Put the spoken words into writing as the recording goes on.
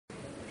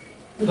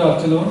Good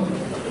afternoon.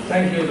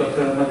 Thank you,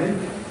 Dr. Ahmadi,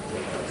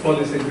 for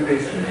this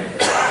invitation.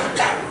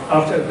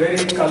 After a very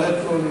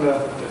colorful,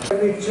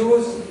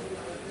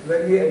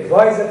 when we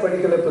advise a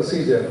particular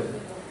procedure,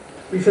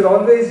 we should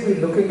always be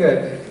looking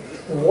at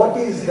what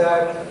is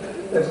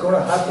that's going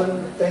to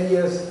happen 10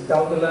 years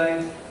down the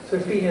line,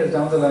 15 years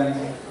down the line,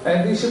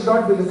 and we should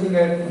not be looking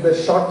at the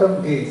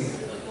short-term gains.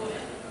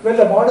 Well,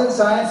 the modern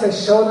science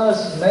has shown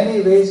us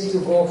many ways to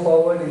go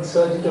forward in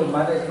surgical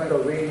management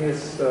of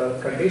various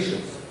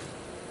conditions.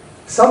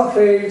 Some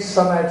failed,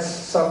 some had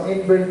some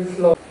inbuilt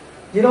flaws.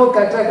 You know,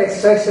 cataract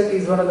extraction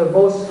is one of the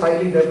most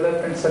highly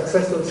developed and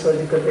successful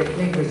surgical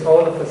technique which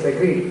all of us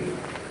agree.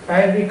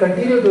 And we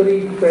continue to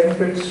reap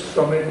benefits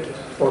from it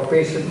for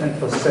patient and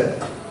for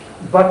self.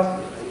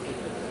 But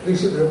we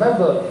should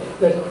remember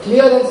that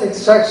clear lens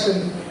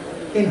extraction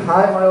in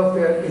high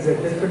myopia is a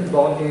different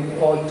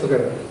ballgame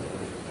altogether.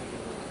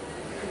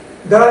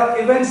 There are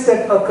events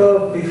that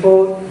occur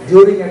before,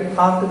 during and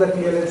after the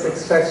clear lens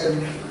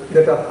extraction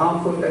that are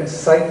harmful and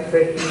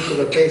sight-threatening to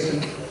the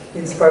patient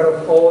in spite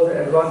of all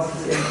the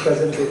advances in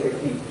present-day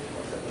technique.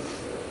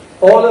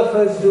 All of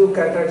us do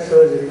cataract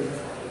surgery.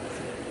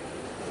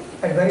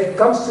 And when it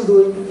comes to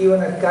doing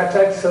even a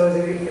cataract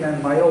surgery in a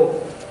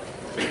myope,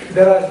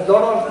 there are a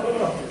lot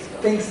of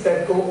things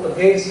that go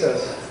against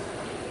us.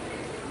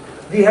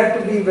 We have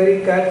to be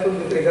very careful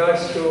with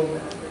regards to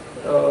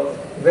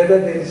whether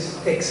there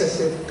is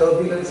excessive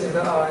turbulence in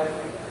the eye,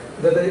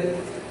 whether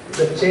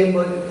the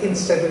chamber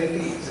instability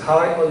is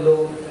high or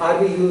low,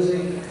 are we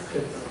using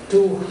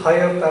too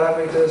higher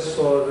parameters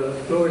for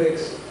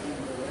fluidics?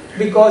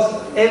 Because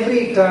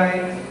every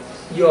time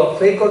your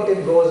phaco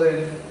tip goes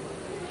in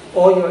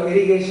or your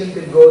irrigation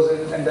tip goes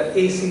in and the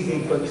AC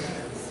deepens,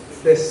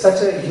 there's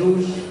such a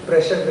huge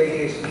pressure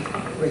variation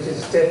which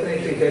is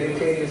definitely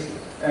deleterious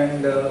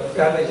and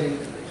damaging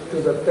to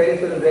the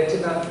peripheral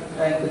retina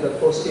and to the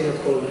posterior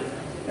fold.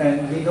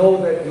 And we know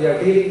that we are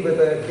dealing with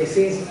a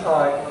diseased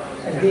eye,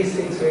 and these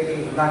things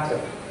really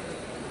matter.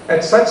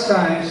 At such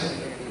times,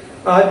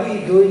 are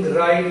we doing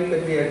right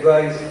when we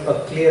advise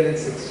a clear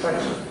lens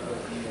extraction?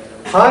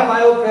 High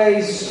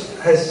myopia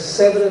has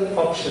several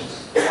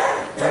options.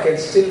 We can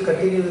still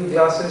continue with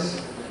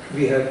glasses.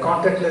 We have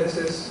contact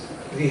lenses.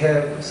 We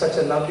have such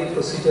a lovely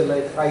procedure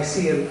like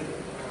ICL.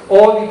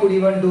 Or we could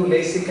even do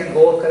LASIK and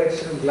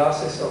overcorrection with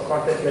glasses or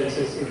contact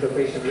lenses if the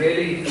patient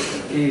really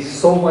is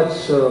so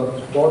much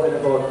bothered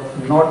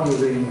about not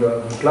using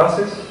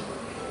glasses.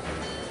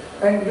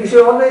 And we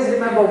should always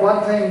remember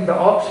one thing: the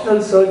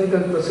optional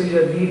surgical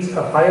procedure needs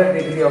a higher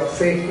degree of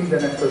safety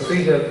than a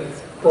procedure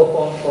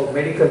performed for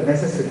medical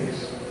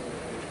necessities.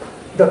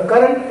 The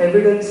current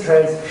evidence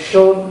has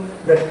shown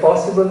that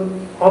possible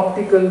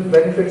optical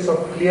benefits of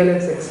clear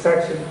lens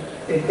extraction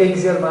in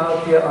axial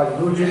myopia are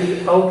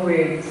usually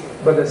outweighed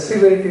by the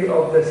severity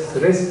of this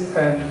risk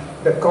and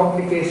the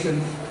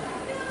complications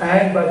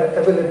and by the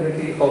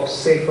availability of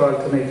safer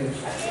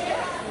alternatives.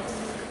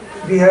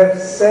 We have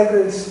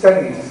several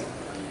studies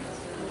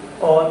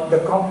on the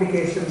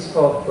complications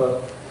of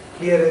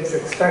clear lens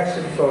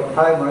extraction for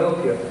high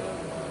myopia.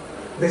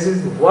 This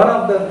is one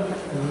of the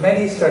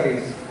many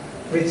studies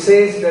which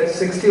says that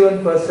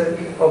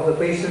 61% of the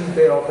patients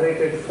they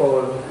operated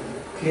for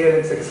clear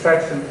lens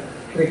extraction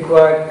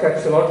required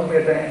capsulotomy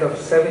at the end of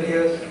 7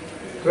 years,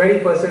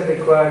 20%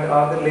 required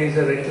argon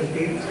laser retinal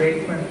teeth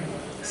treatment,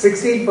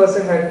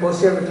 16% had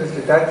posterior vitreous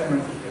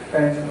detachment,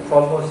 and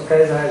almost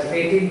as high as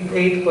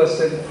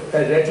 8%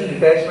 had retinal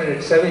detachment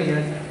at 7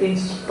 years, in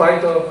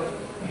spite of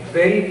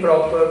very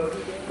proper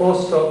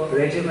post-op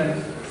regimen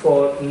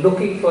for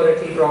looking for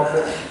retinal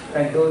problems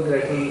and doing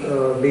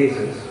retinal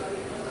lasers.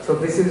 So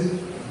this is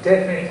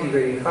definitely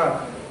very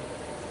hard.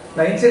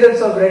 Now,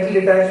 incidence of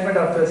retinal detachment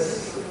after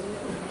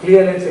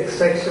clear lens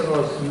extraction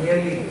was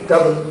nearly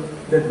double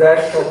than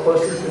that for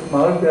persons with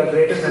myopia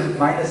greater than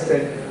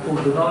 -10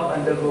 who do not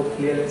undergo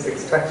clear lens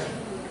extraction.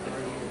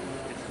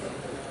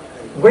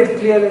 With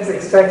clear lens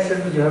extraction,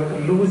 you have to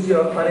lose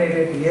your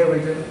unaided near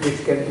vision,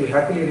 which can be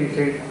happily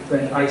retained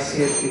when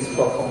ICL is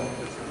performed.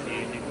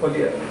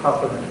 Only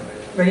half a minute.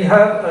 When you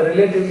have a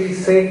relatively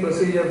safe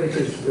procedure which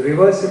is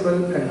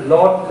reversible and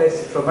lot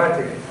less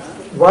traumatic,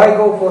 why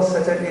go for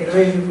such an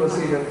invasive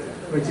procedure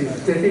which is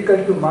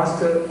difficult to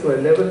master to a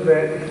level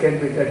where it can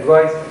be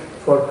advised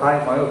for high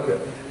myopia?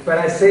 When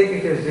I say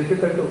it is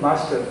difficult to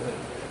master,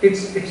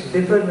 it's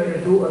different when you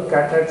do a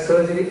cataract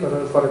surgery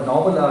for a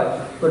normal eye,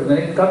 but when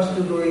it comes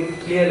to doing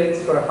clear lens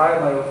for a high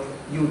myopia,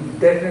 you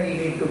definitely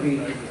need to be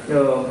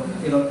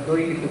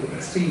doing it with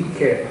extreme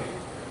care.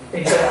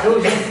 In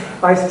conclusion,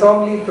 I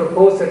strongly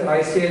propose that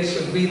ICL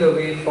should be the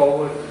way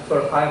forward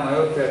for high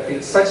myopia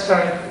till such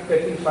time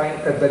that we find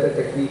a better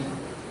technique.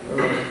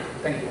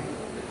 Thank you.